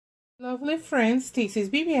Lovely friends, this is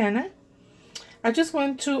Viviana. I just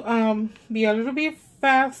want to be a little bit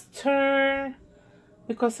faster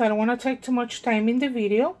because I don't want to take too much time in the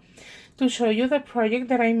video to show you the project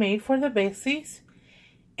that I made for the besties.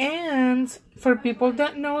 And for people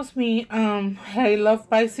that knows me, I love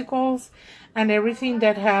bicycles and everything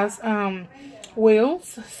that has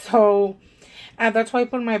wheels. So that's why I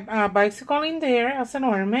put my bicycle in there as an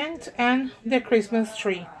ornament and the Christmas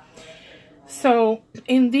tree. So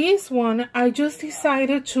in this one, I just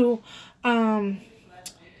decided to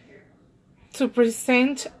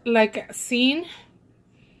present like a scene.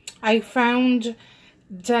 I found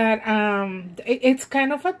that it's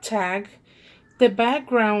kind of a tag. The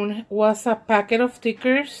background was a packet of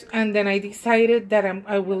stickers, and then I decided that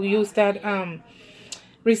I will use that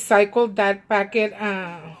recycle that packet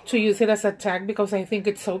to use it as a tag because I think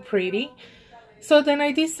it's so pretty. So then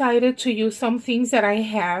I decided to use some things that I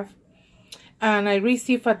have. And I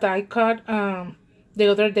received a die cut the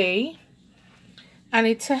other day, and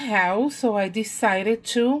it's a house, so I decided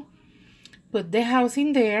to put the house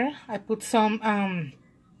in there. I put some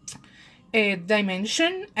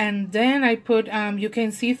dimension, and then I put you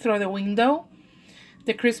can see through the window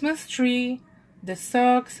the Christmas tree, the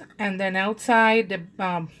socks, and then outside the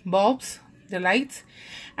bulbs, the lights,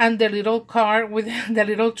 and the little car with the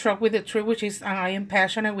little truck with the tree, which is I am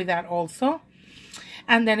passionate with that also.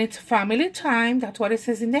 And then it's family time. That's what it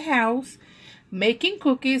says in the house. Making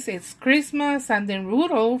cookies. It's Christmas. And then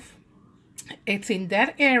Rudolph, it's in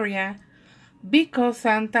that area because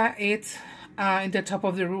Santa is in the top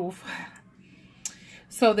of the roof.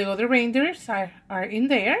 So the other reindeers are in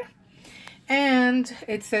there. And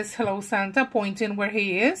it says hello Santa, pointing where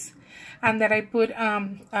he is. And then I put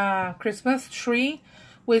a Christmas tree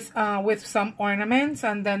with some ornaments.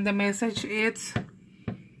 And then the message is,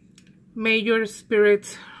 may your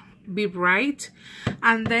spirits be bright,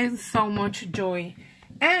 and then so much joy.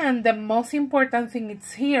 And the most important thing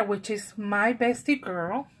is here, which is my bestie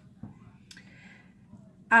girl.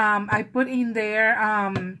 I put in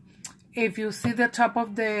there, if you see the top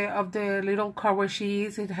of the little car where she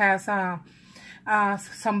is, it has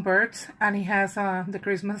some birds, and it has the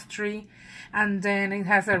Christmas tree, and then it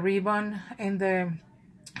has a ribbon in the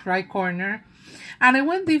right corner. And I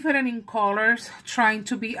went different in colors, trying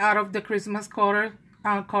to be out of the Christmas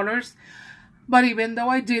colors. But even though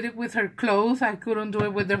I did it with her clothes, I couldn't do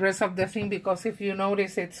it with the rest of the thing because if you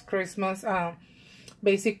notice, it's Christmas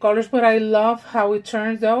basic colors. But I love how it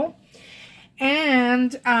turns though.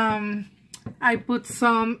 And I put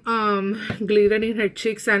some glitter in her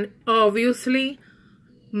cheeks, and obviously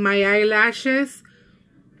my eyelashes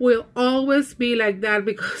will always be like that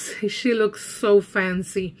because she looks so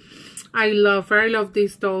fancy. I love her. I love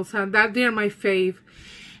these dolls. That they're my fave.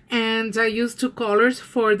 And I used 2 colors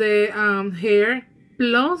for the hair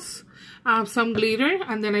plus some glitter.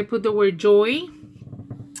 And then I put the word joy.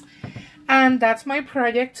 And that's my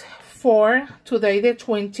project for today, the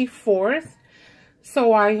 24th.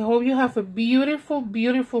 So I hope you have a beautiful,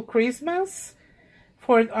 beautiful Christmas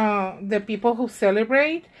for the people who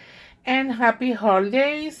celebrate. And happy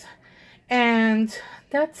holidays. And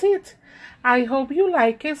that's it. I hope you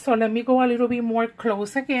like it. So let me go a little bit more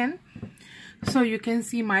close again so you can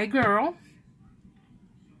see my girl.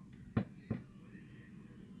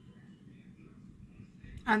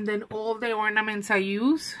 And then all the ornaments I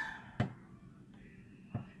use.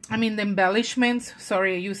 I mean the embellishments.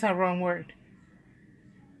 Sorry, I used a wrong word.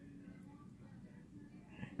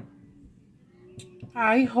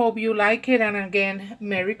 I hope you like it. And again,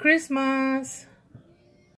 Merry Christmas.